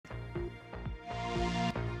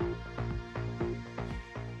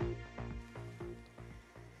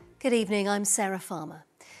Good evening, I'm Sarah Farmer.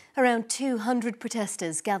 Around 200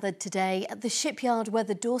 protesters gathered today at the shipyard where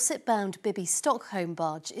the Dorset-bound Bibby Stockholm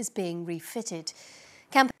barge is being refitted.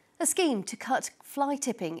 A scheme to cut fly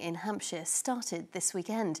tipping in Hampshire started this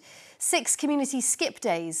weekend. 6 community skip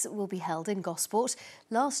days will be held in Gosport.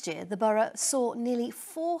 Last year, the borough saw nearly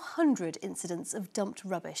 400 incidents of dumped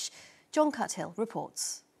rubbish. John Cuthill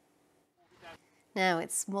reports. Now,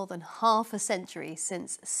 it's more than half a century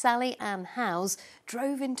since Sally Ann Howes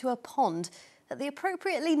drove into a pond at the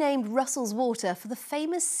appropriately named Russell's Water for the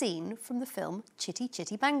famous scene from the film Chitty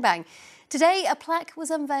Chitty Bang Bang. Today, a plaque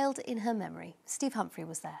was unveiled in her memory. Steve Humphrey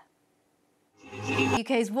was there.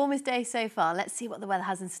 UK's warmest day so far. Let's see what the weather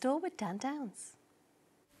has in store with Dan Downs.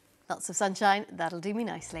 Lots of sunshine, that'll do me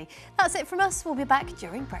nicely. That's it from us. We'll be back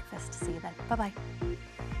during breakfast. See you then. Bye-bye.